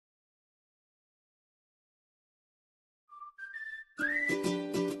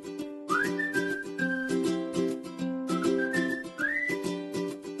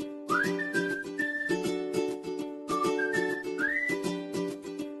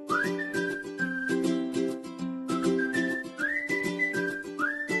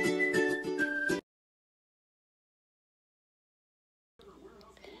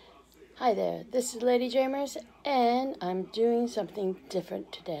Hi there, this is Lady Jamers, and I'm doing something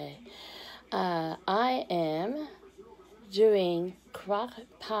different today. I am doing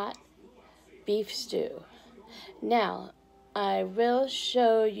Crockpot beef stew. Now, I will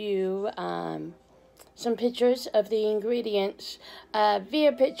show you some pictures of the ingredients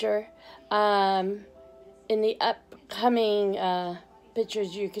via picture in the upcoming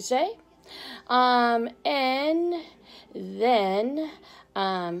pictures, you could say. And then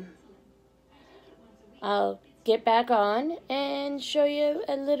I'll get back on and show you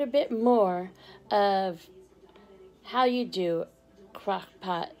a little bit more of how you do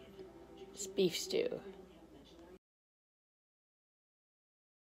Crockpot beef stew.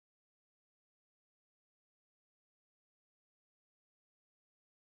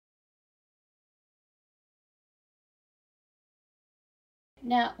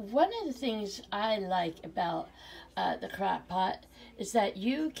 Now, one of the things I like about the Crockpot is that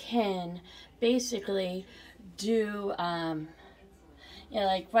you can basically do,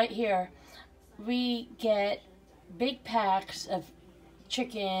 like right here, we get big packs of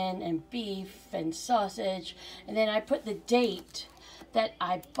chicken and beef and sausage, and then I put the date that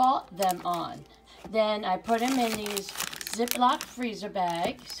I bought them on. Then I put them in these Ziploc freezer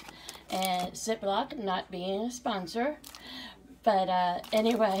bags, and Ziploc not being a sponsor. But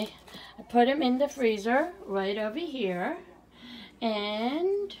anyway, I put them in the freezer right over here,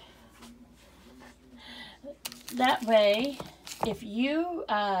 and that way, if you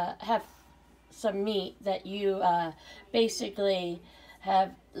have some meat that you basically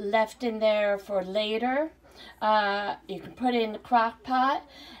have left in there for later, you can put it in the crock pot,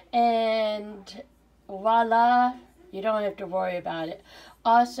 and voila, you don't have to worry about it.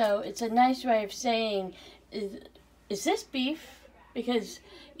 Also, it's a nice way of saying, is this beef? Because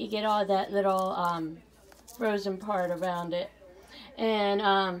you get all that little frozen part around it. And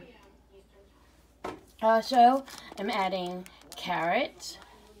also, I'm adding carrots,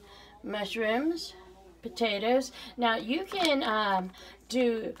 mushrooms, potatoes. Now, you can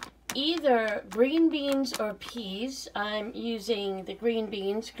do either green beans or peas. I'm using the green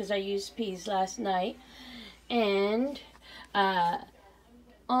beans because I used peas last night. And on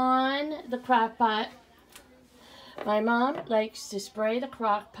the crock pot, my mom likes to spray the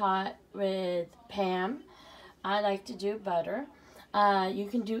crock pot with Pam. I like to do butter. You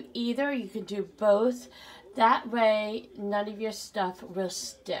can do either. You can do both. That way, none of your stuff will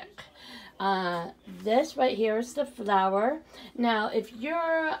stick. This right here is the flour. Now, if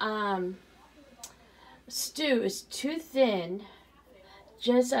your stew is too thin,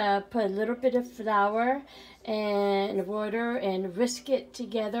 just put a little bit of flour and water and whisk it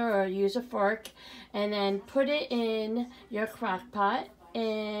together, or use a fork, and then put it in your crock pot,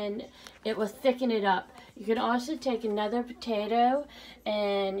 and it will thicken it up. You can also take another potato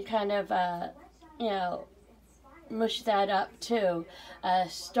and kind of mush that up too.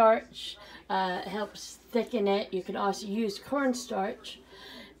 Starch helps thicken it. You can also use cornstarch.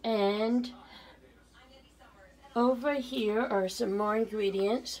 And over here are some more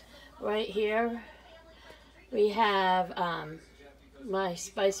ingredients. Right here we have my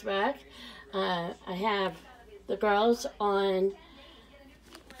spice rack. I have the girls on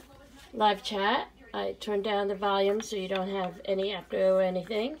live chat. I turned down the volume so you don't have any echo or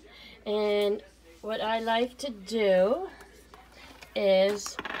anything. And what I like to do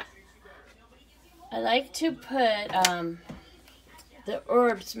is I like to put the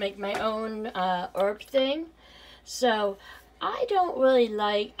herbs, make my own herb thing. So I don't really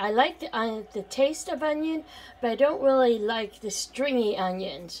like, I like the taste of onion, but I don't really like the stringy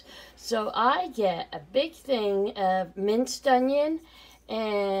onions. So I get a big thing of minced onion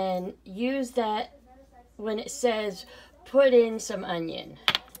and use that when it says put in some onion.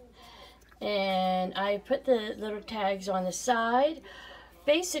 And I put the little tags on the side,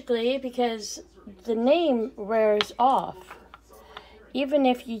 basically because the name wears off. Even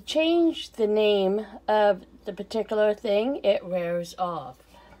if you change the name of the particular thing, it wears off.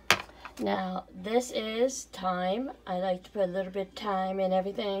 Now, this is thyme. I like to put a little bit of thyme in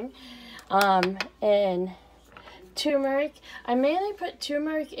everything. And turmeric. I mainly put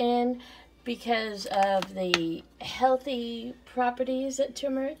turmeric in because of the healthy properties that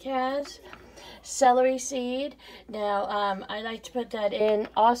turmeric has. Celery seed. Now, I like to put that in.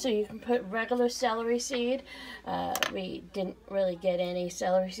 Also, you can put regular celery seed. We didn't really get any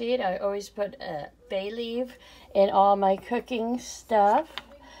celery seed. I always put bay leaf in all my cooking stuff.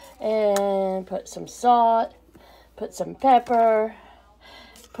 And put some salt, put some pepper,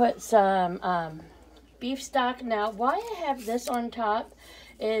 put some beef stock. Now, why I have this on top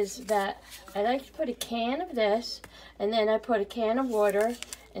is that I like to put a can of this, and then I put a can of water,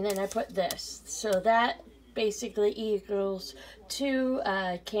 and then I put this. So that basically equals 2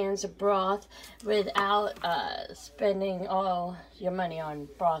 cans of broth without spending all your money on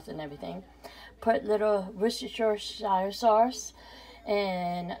broth and everything. Put little Worcestershire sauce,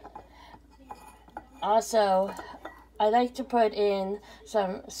 and also I like to put in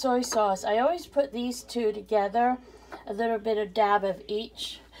some soy sauce. I always put these two together, a little bit of dab of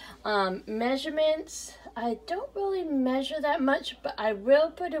each. Measurements, I don't really measure that much, but I will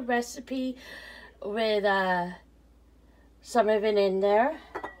put a recipe with some of it in there.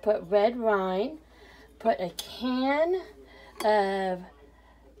 Put red wine, put a can of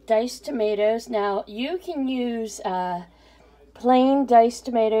diced tomatoes. Now you can use plain diced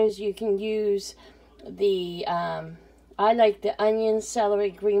tomatoes. You can use the I like the onion,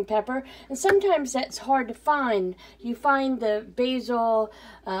 celery, green pepper, and sometimes that's hard to find. You find the basil,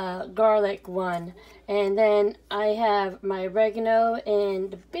 garlic one, and then I have my oregano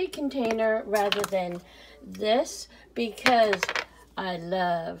in the big container rather than this because I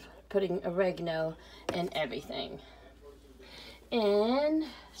love putting oregano in everything. And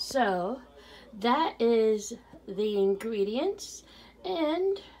so that is the ingredients,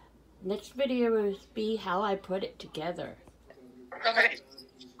 and next video will be how I put it together. Okay.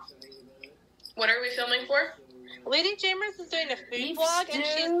 What are we filming for? Lady Jamers is doing a food Beef vlog, and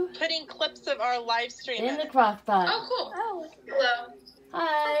stew she's putting clips of our live stream in the crock pot. Oh, cool. Oh. Hello.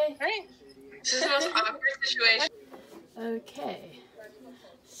 Hi. All right. This is the most awkward situation. Okay.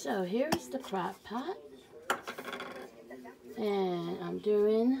 So here's the crock pot. And I'm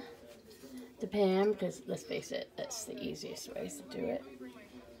doing the pan because, let's face it, that's the easiest way to do it.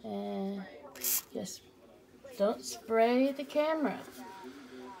 And just don't spray the camera.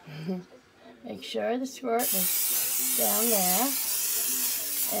 Make sure the squirt is down there.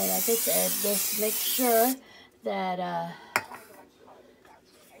 And like I said, just make sure that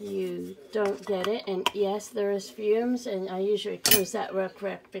you don't get it. And yes, there is fumes, and I usually close that real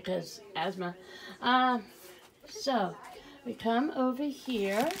quick because asthma. So we come over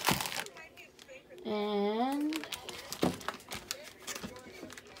here and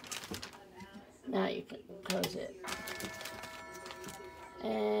now you can close it.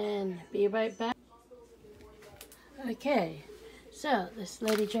 And be right back. Okay, so this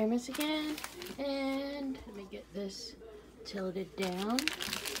Lady Jamers again, and let me get this tilted down.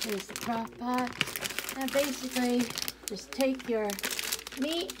 Here's the crock pot. And basically, just take your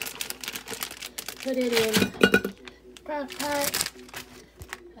meat, put it in the crock pot,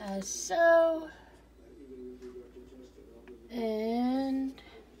 as so, and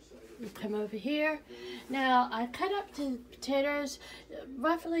you come over here. Now I cut up the potatoes,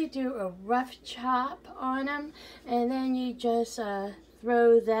 roughly do a rough chop on them, and then you just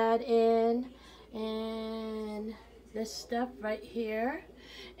throw that in, and this stuff right here.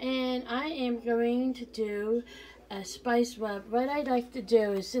 And I am going to do a spice rub. What I like to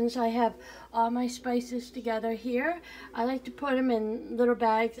do is, since I have all my spices together here, I like to put them in little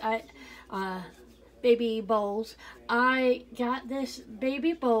bags. Baby bowls. I got this.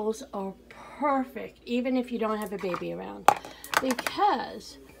 Baby bowls are perfect, even if you don't have a baby around,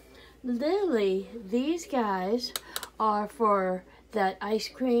 because literally these guys are for that ice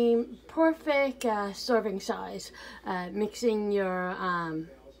cream, perfect serving size. Mixing your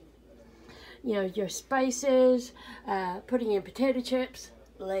your spices, putting in potato chips.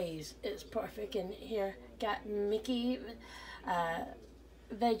 Lay's is perfect. And here got Mickey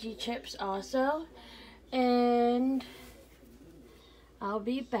veggie chips also. And I'll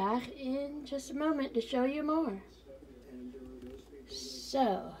be back in just a moment to show you more.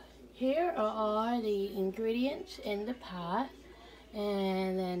 So here are all the ingredients in the pot.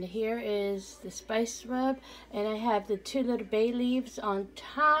 And then here is the spice rub, and I have the 2 little bay leaves on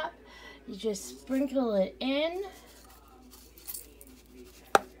top. You just sprinkle it in.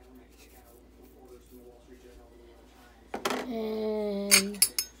 And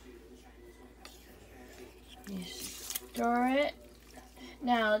you stir it.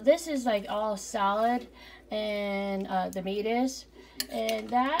 Now this is like all solid, and the meat is, and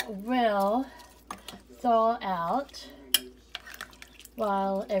that will thaw out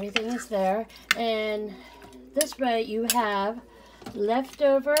while everything is there. And this way you have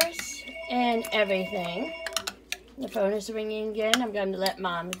leftovers and everything. The phone is ringing again. I'm going to let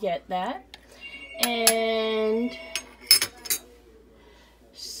Mom get that. And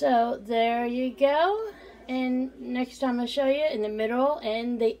so there you go. And next time I'll show you in the middle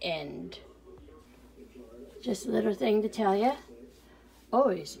and the end. Just a little thing to tell you.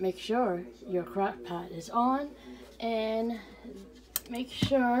 Always make sure your crock pot is on, and make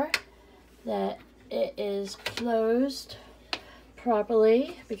sure that it is closed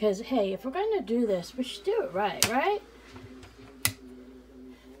properly because, hey, if we're going to do this, we should do it right, right?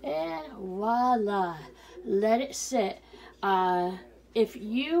 And voila, let it sit. If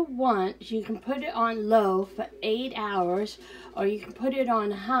you want, you can put it on low for 8 hours, or you can put it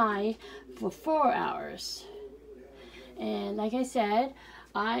on high for 4 hours. And like I said,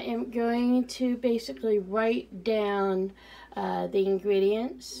 I am going to basically write down the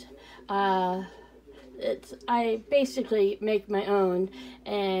ingredients. I basically make my own,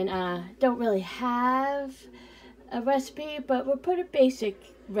 and don't really have a recipe, but we'll put a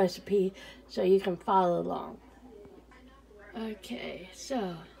basic recipe so you can follow along. Okay,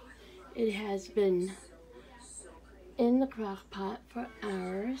 so it has been in the crock pot for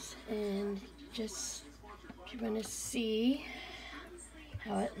hours, and just if you want to see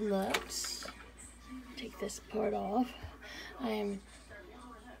how it looks, take this part off.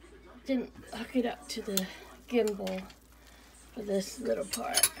 Didn't hook it up to the gimbal for this little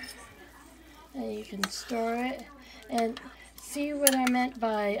part, and you can store it. And see what I meant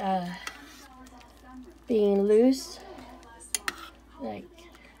by being loose? Like,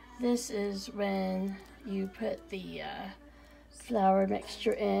 this is when you put the flour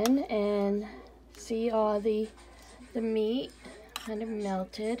mixture in, and see all the meat kind of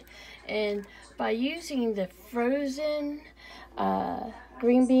melted. And by using the frozen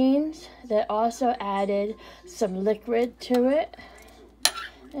green beans, that also added some liquid to it.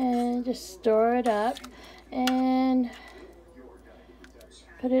 And just store it up and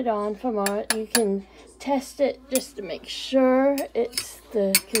put it on for more. You can test it just to make sure it's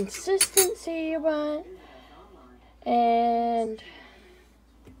the consistency you want. And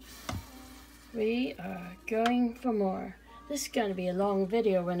we are going for more. This is going to be a long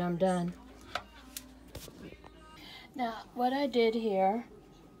video when I'm done. Now, what I did here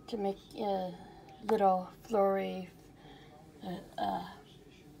to make a little flurry,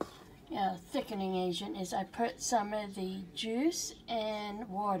 thickening agent, is I put some of the juice and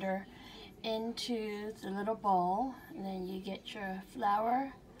water into the little bowl, and then you get your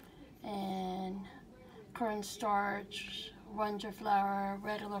flour and cornstarch, wonder flour,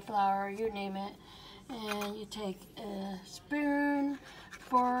 regular flour, you name it, and you take a spoon,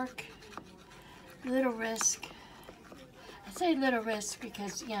 fork, little whisk. I say little whisk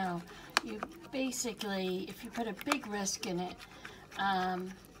because, you know, you basically, if you put a big whisk in it,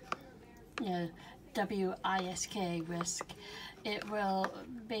 you know, W-I-S-K, whisk, it will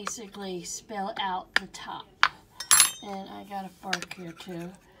basically spill out the top. And I got a fork here too.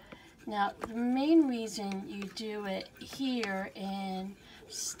 Now, the main reason you do it here,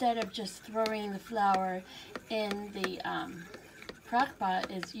 instead of just throwing the flour in the crock pot,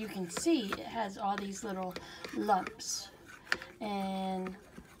 is you can see it has all these little lumps. And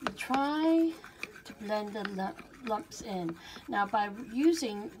you try to blend the lumps in. Now, by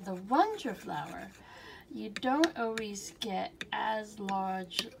using the wonder flour, you don't always get as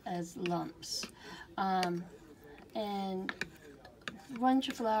large as lumps. And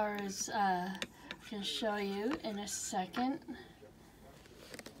wonder flour is, I can show you in a second.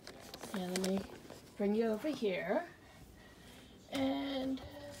 Yeah, let me bring you over here. And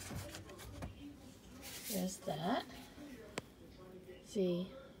there's that. See,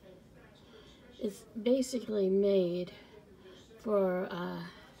 it's basically made for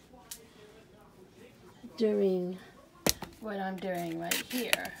doing what I'm doing right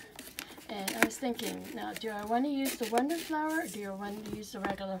here. And I was thinking, now, do I want to use the wonder flour, or do I want to use the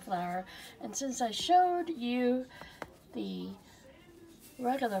regular flour? And since I showed you the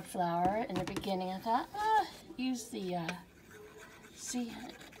regular flour in the beginning, I thought, use the, see,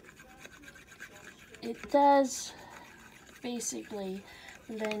 it does basically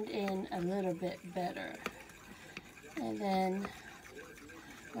blend in a little bit better. And then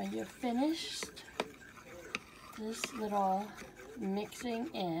when you're finished this little mixing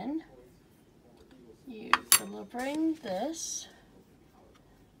in, you will bring this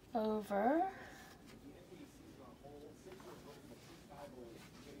over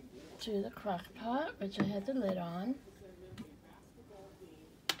to the crock pot, which I had the lid on.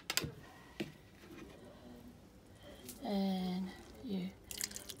 And you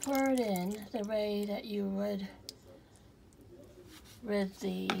pour it in the way that you would with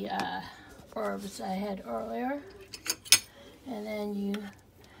the herbs I had earlier. And then you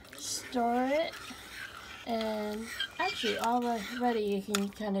store it. And actually, already you can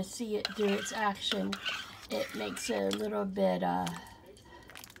kind of see it do its action. It makes it a little bit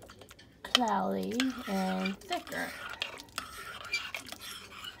cloudy and thicker.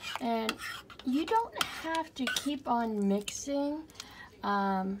 And you don't have to keep on mixing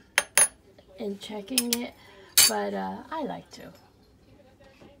and checking it, but I like to.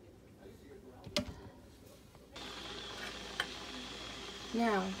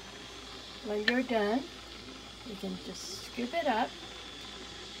 Now, when you're done, you can just scoop it up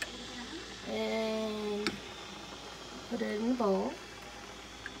and put it in the bowl.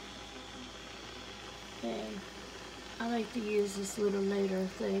 And I like to use this little later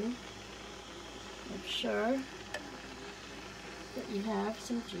thing. Make sure that you have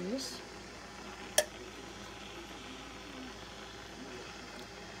some juice.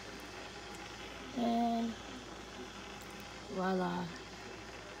 And voila.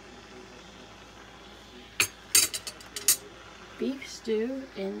 Beef stew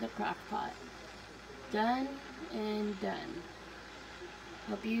in the crock pot. Done and done.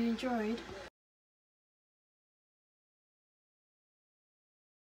 Hope you enjoyed.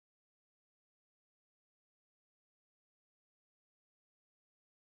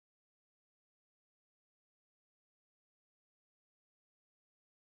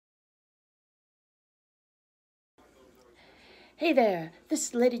 Hey there, this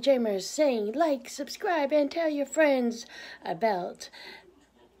is Lady Jamers saying like, subscribe, and tell your friends about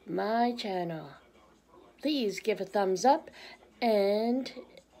my channel. Please give a thumbs up, and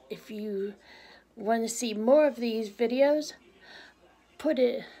if you want to see more of these videos, put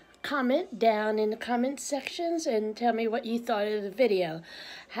a comment down in the comment sections and tell me what you thought of the video.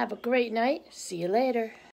 Have a great night. See you later.